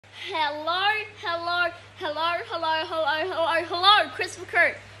Hello, Christopher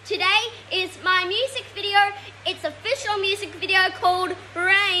Kurt. Today is my music video. It's an official music video called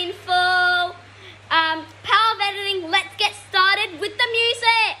Rainfall. Power of editing, let's get started with the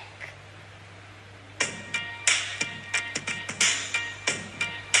music.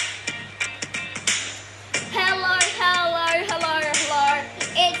 Hello.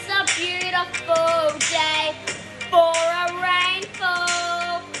 It's a beautiful day for a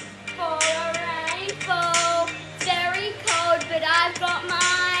rainfall. It's very cold, but I've got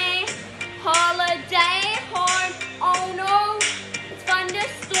my holiday home. Oh no, it's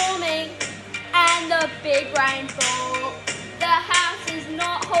thunderstorming and the big rainfall. The house is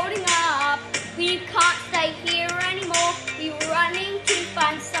not holding up. We can't stay here anymore. We're running to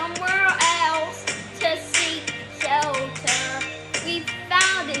find somewhere else to seek shelter. We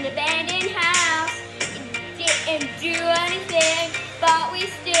found an abandoned house. It didn't do anything, but we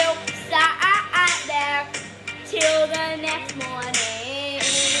still sat there till the next morning.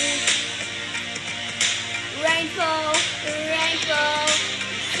 Rainfall,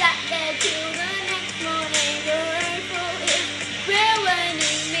 sat there till the next morning. The rainfall is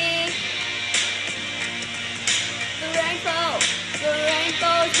ruining me. The rainfall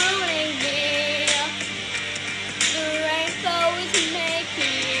is ruining me. The rainfall is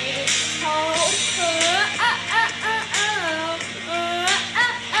making me cold.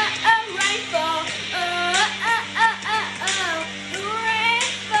 Rainfall. The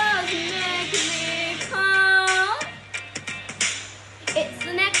rainfall is making me cold. It's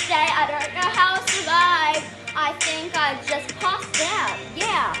the next day. I don't know how I survived. I think I just passed out.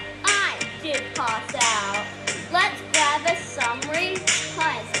 Yeah, I did pass out. Let's gather some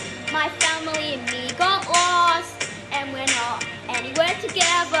replacements. My family and me got lost, and we're not anywhere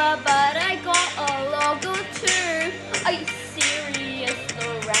together, but I got a log or two. Are you serious? The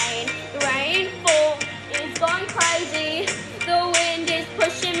rainfall is going crazy. The wind is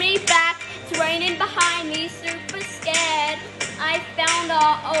pushing me back. It's raining behind me, super scared. I found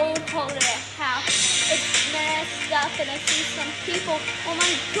our old holiday house. It's messed up and I see some people. Oh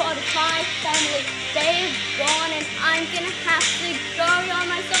my god, it's my family. They've gone and I'm gonna have to go on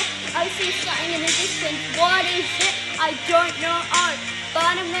myself. I see something in the distance. What is it? I don't know,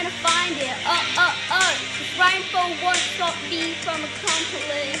 but I'm gonna find it. This rainfall won't stop me from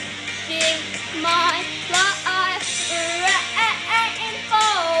accomplishing my life.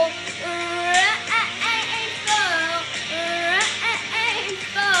 Rainfall.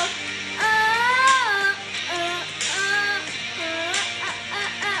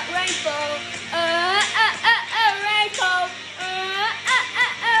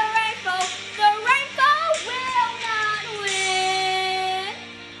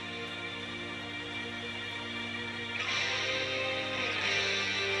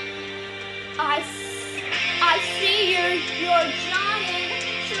 I see you're giant.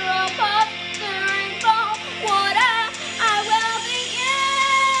 Drop up the rainbow water. I will be you.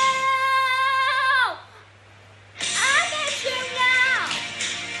 I bet you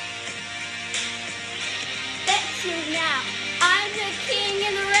now. I'm the king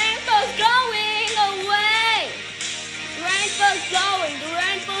and the rainbow's going away. The rainbow's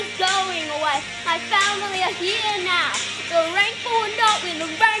going away. My family are here now. The rainbow will not win. The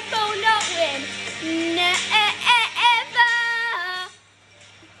rainbow will not win.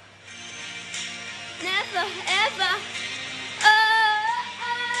 Never ever.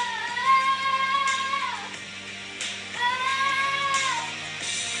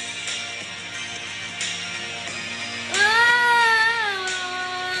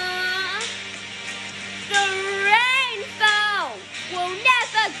 The rainbow will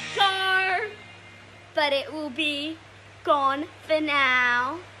never go, but it will be gone for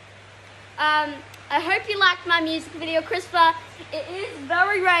now. I hope you liked my music video, Christopher. It is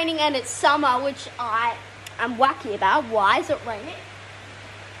very raining and it's summer, which I am wacky about. Why is it raining?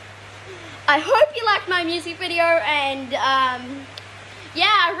 I hope you liked my music video and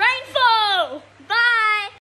yeah, rainfall!